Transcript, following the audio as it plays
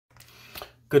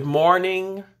Good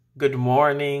morning, good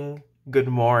morning, good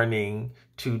morning.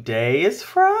 Today is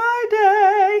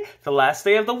Friday, the last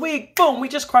day of the week. Boom, we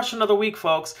just crushed another week,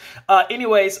 folks.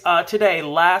 Today,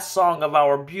 last song of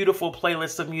our beautiful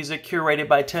playlist of music curated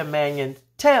by Tim Mannion.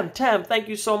 Tim, thank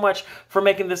you so much for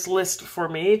making this list for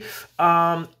me.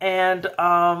 Last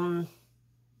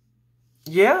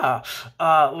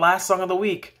song of the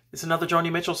week. It's another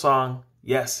Joni Mitchell song.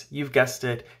 Yes, you've guessed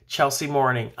it, Chelsea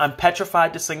Morning. I'm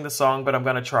petrified to sing the song, but I'm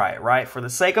going to try it, right? For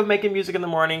the sake of making music in the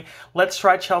morning, let's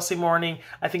try Chelsea Morning.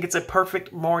 I think it's a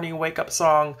perfect morning wake-up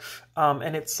song,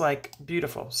 and it's, like,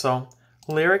 beautiful. So,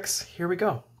 lyrics, here we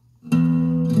go.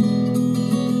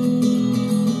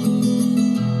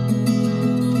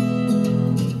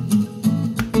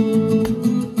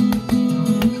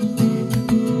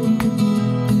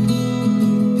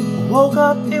 Woke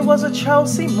up, it was a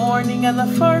Chelsea morning, and the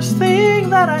first thing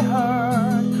that I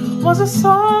heard was a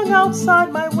song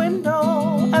outside my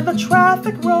window, and the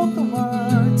traffic wrote the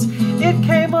words. It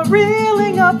came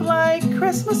a-reeling up like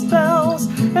Christmas bells,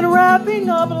 and wrapping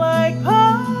up like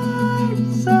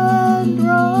pipes and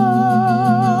drums.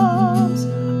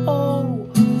 Oh,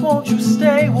 won't you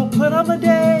stay? We'll put on the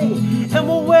day, and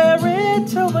we'll wear it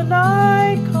till the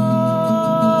night comes.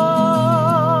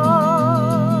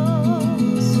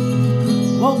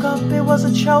 Woke up, it was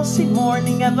a Chelsea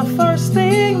morning, and the first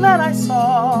thing that I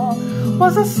saw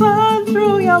was the sun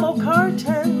through yellow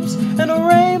curtains and a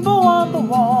rainbow on the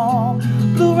wall.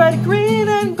 Blue, red, green,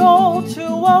 and gold to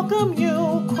welcome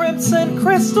you, crimson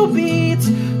crystal beads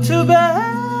to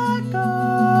beckon.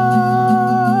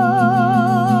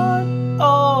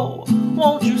 Oh,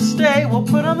 won't you stay? We'll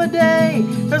put on the day.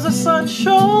 There's a sun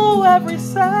show every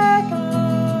second.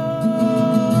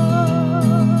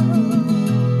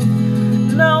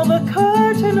 Now the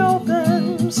curtain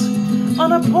opens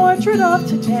on a portrait of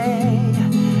today,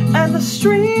 and the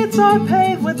streets are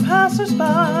paved with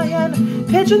passers-by, and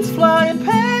pigeons fly and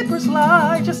papers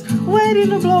lie, just waiting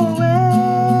to blow away.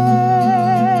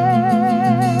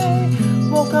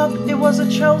 Woke up, it was a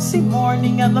Chelsea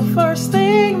morning, and the first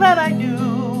thing that I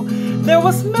knew, there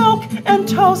was milk and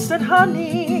toast and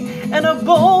honey, and a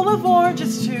bowl of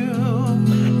oranges too.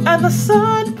 And the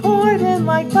sun poured in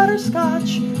like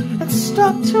butterscotch and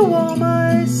stuck to all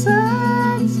my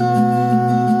senses.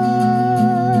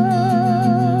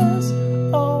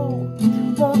 Oh,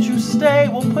 won't you stay?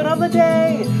 We'll put on the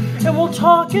day, and we'll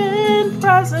talk in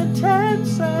present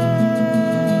tenses.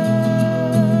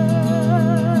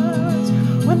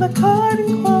 When the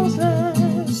curtain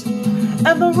closes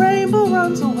and the rainbow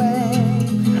runs away,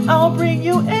 I'll bring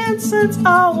you incense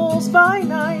owls by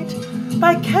night,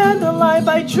 by candlelight,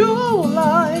 by jewel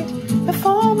light. If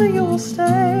only you will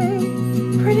stay,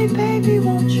 pretty baby,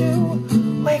 won't you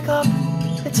wake up?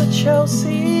 It's a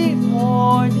Chelsea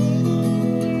morning.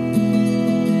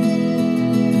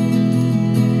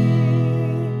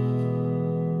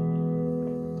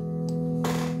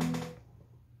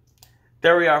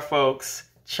 There we are, folks.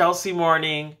 Chelsea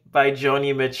Morning by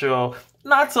Joni Mitchell.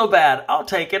 Not so bad. I'll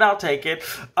take it.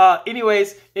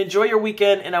 Anyways, enjoy your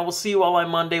weekend, and I will see you all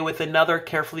on Monday with another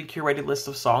carefully curated list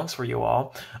of songs for you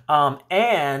all.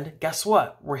 And guess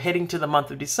what? We're heading to the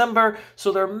month of December,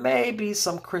 so there may be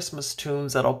some Christmas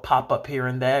tunes that'll pop up here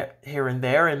and there,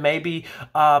 and maybe,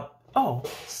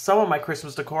 some of my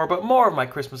Christmas decor, but more of my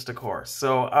Christmas decor.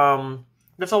 So,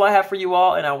 that's all I have for you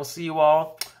all, and I will see you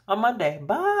all on Monday.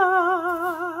 Bye!